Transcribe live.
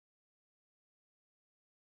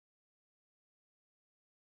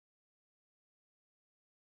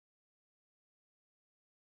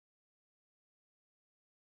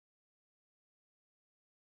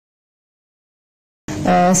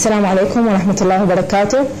السلام عليكم ورحمة الله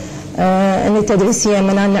وبركاته. أنا تدريسية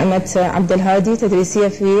منال نعمت عبد الهادي، تدريسية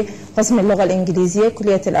في قسم اللغة الإنكليزية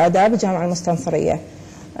كلية الآداب الجامعة المستنصرية.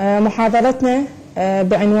 محاضرتنا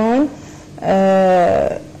بعنوان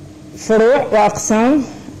فروع وأقسام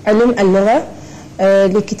علم اللغة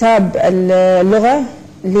لكتاب اللغة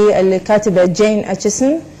للكاتبة جين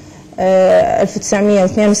أتشيسون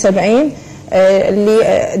 1972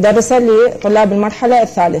 اللي درسها لطلاب المرحلة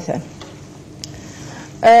الثالثة.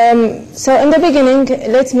 So in the beginning,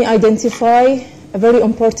 let me identify a very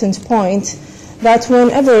important point that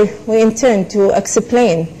whenever we intend to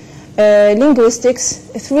explain linguistics,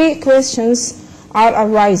 three questions are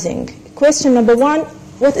arising. Question number one,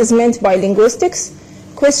 what is meant by linguistics?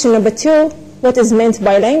 Question number two, what is meant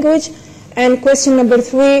by language? And question number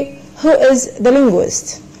three, who is the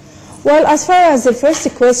linguist? Well, as far as the first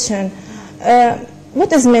question,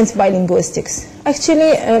 what is meant by linguistics?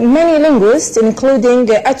 Actually, many linguists, including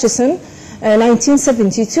Atchison,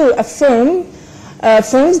 1972, affirmed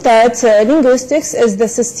that linguistics is the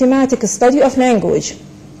systematic study of language,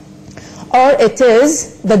 or it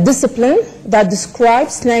is the discipline that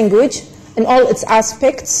describes language in all its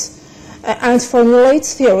aspects and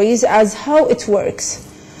formulates theories as how it works.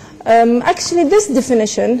 Actually, this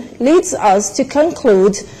definition leads us to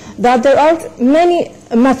conclude that there are many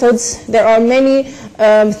methods, there are many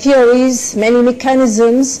theories, many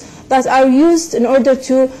mechanisms that are used in order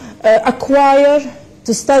to acquire,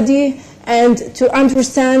 to study, and to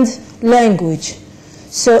understand language.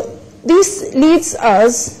 So this leads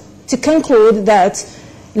us to conclude that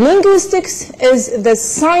linguistics is the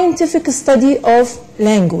scientific study of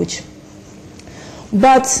language.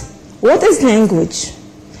 But what is language?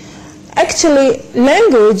 Actually,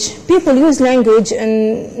 language, people use language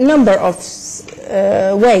in a number of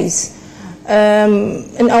ways,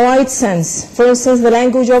 in a wide sense. For instance, the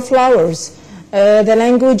language of flowers, the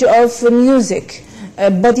language of music,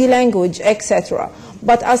 body language, etc.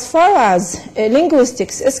 But as far as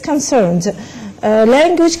linguistics is concerned,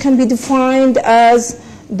 language can be defined as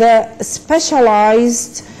the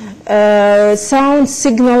specialized sound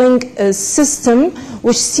signaling system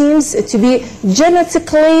which seems to be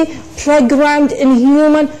genetically programmed in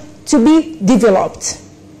human to be developed.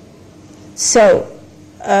 So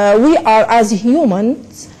we are, as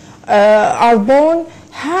humans, are born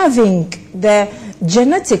having the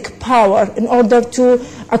genetic power in order to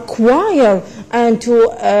acquire and to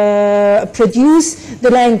produce the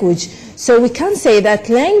language. So we can say that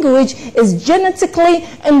language is genetically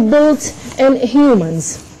inbuilt in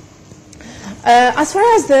humans. As far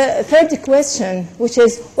as the third question, which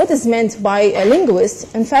is what is meant by a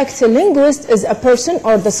linguist, in fact, a linguist is a person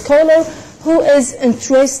or the scholar who is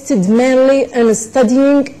interested mainly in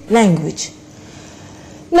studying language.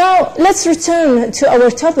 Now, let's return to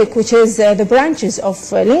our topic, which is the branches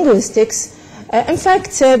of linguistics. In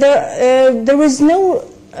fact, there is no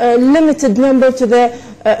limited number to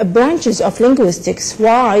the branches of linguistics.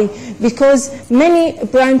 Why? Because many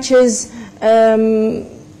branches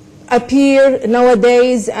appear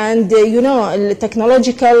nowadays, and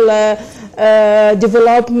technological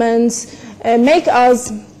developments make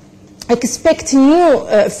us expect new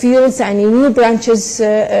fields and new branches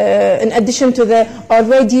in addition to the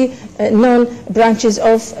already known branches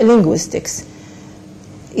of linguistics.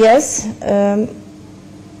 Yes.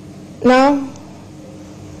 Now,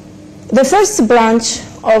 the first branch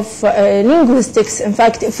of linguistics, in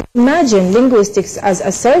fact, if you imagine linguistics as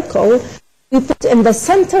a circle, we put in the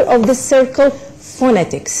center of the circle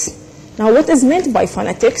phonetics. Now, what is meant by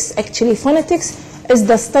phonetics? Actually, phonetics is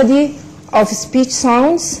the study of speech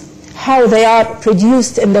sounds, how they are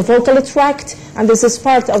produced in the vocal tract, and this is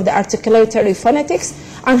part of the articulatory phonetics,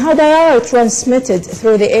 and how they are transmitted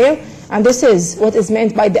through the air, and this is what is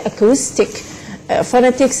meant by the acoustic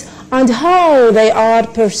phonetics, and how they are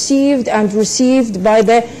perceived and received by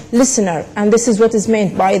the listener, and this is what is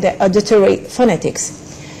meant by the auditory phonetics.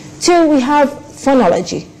 Two, we have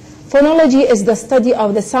phonology. Phonology is the study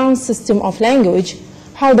of the sound system of language,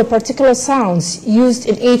 how the particular sounds used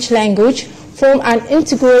in each language form an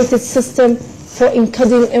integrated system for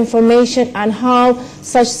encoding information, and how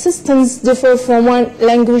such systems differ from one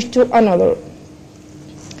language to another.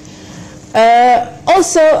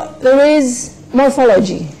 Also, there is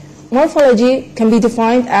morphology. Morphology can be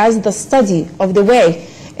defined as the study of the way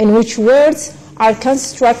in which words are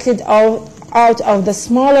constructed out of the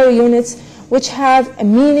smaller units which have a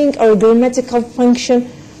meaning or grammatical function.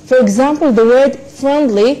 For example, the word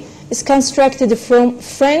friendly is constructed from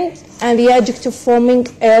friend and the adjective forming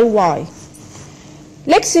ly.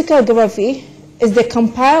 Lexicography is the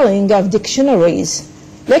compiling of dictionaries.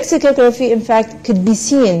 Lexicography, in fact, could be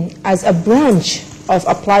seen as a branch of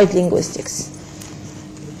applied linguistics.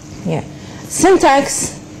 Yeah.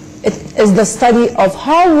 Syntax is the study of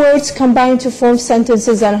how words combine to form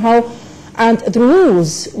sentences and the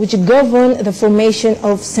rules which govern the formation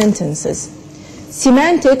of sentences.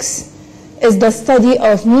 Semantics is the study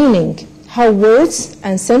of meaning, how words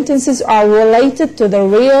and sentences are related to the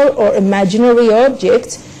real or imaginary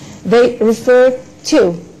objects they refer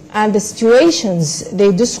to and the situations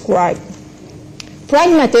they describe.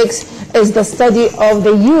 Pragmatics is the study of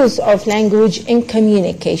the use of language in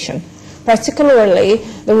communication, particularly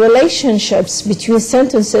the relationships between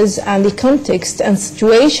sentences and the context and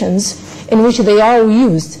situations in which they are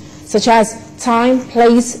used, such as time,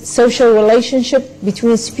 place, social relationship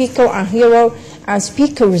between speaker and hearer, and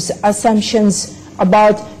speaker's assumptions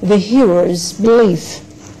about the hearer's belief.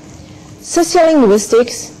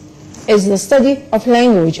 Sociolinguistics is the study of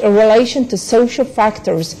language in relation to social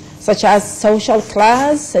factors such as social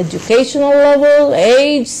class, educational level,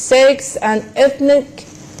 age, sex, and ethnic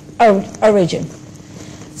origin.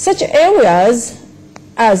 Such areas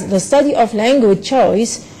as the study of language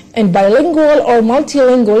choice in bilingual or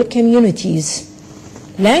multilingual communities.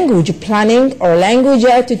 Language planning or language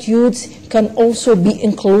attitudes can also be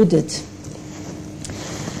included.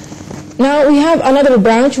 Now we have another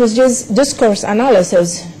branch, which is discourse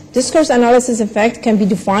analysis. Discourse analysis, in fact, can be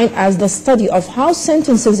defined as the study of how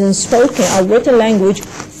sentences in spoken or written language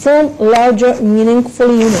form larger,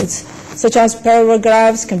 meaningful units, such as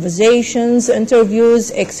paragraphs, conversations,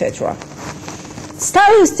 interviews, etc.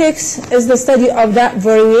 Stylistics is the study of that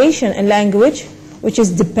variation in language which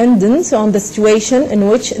is dependent on the situation in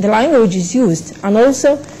which the language is used, and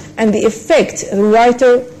also and the effect the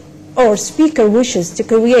writer or speaker wishes to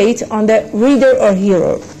create on the reader or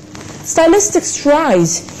hearer. Stylistics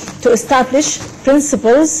tries to establish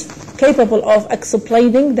principles capable of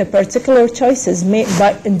explaining the particular choices made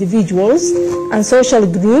by individuals and social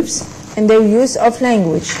groups in their use of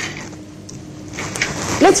language.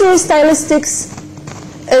 Literary stylistics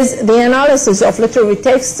is the analysis of literary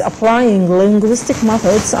texts applying linguistic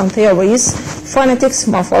methods and theories, phonetics,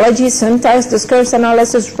 morphology, syntax, discourse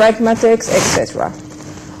analysis, pragmatics, etc.,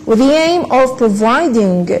 with the aim of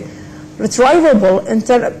providing retrievable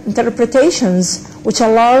interpretations which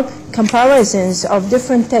allow comparisons of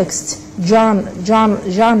different texts,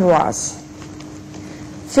 genres,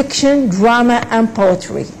 fiction, drama, and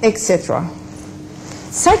poetry, etc.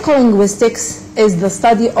 Psycholinguistics is the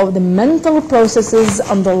study of the mental processes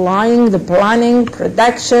underlying the planning,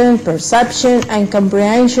 production, perception, and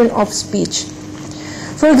comprehension of speech.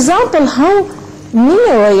 For example, how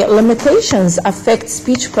memory limitations affect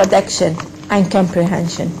speech production and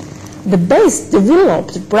comprehension. The best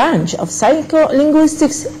developed branch of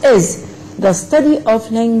psycholinguistics is the study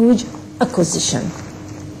of language acquisition.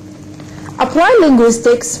 Applied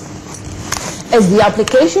linguistics is the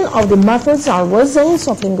application of the methods and results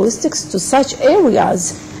of linguistics to such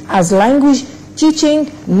areas as language teaching,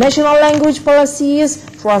 national language policies,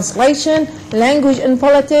 translation, language in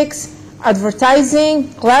politics,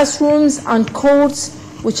 advertising, classrooms, and courts,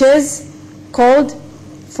 which is called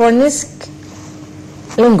forensic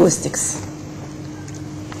linguistics.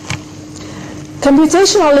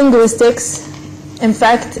 Computational linguistics, in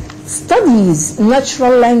fact, studies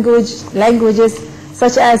natural languages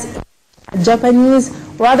such as Japanese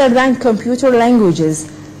rather than computer languages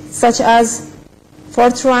such as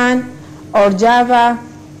Fortran or Java.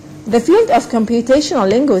 The field of computational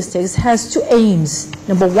linguistics has two aims.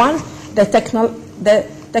 Number one, the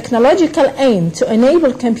technological aim to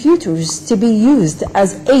enable computers to be used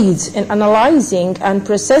as aids in analyzing and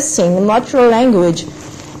processing natural language,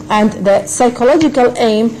 and the psychological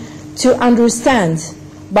aim to understand,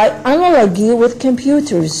 by analogy with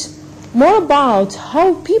computers, more about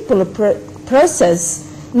how people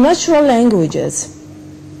process natural languages.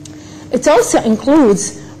 It also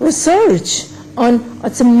includes research on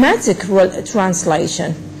automatic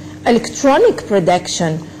translation, electronic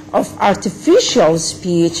production of artificial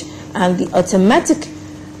speech, and the automatic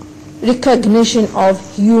recognition of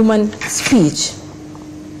human speech.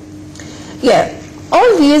 Yeah,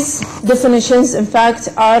 all these definitions, in fact,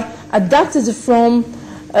 are adapted from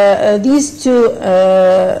these two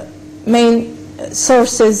main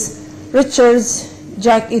sources: Richards,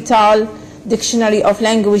 Jack et al., Dictionary of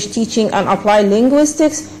Language Teaching and Applied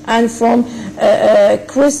Linguistics, and from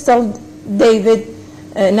Crystal David,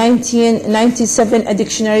 1997, A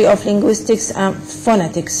Dictionary of Linguistics and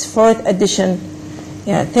Phonetics, 4th edition.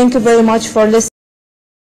 Yeah, thank you very much for listening.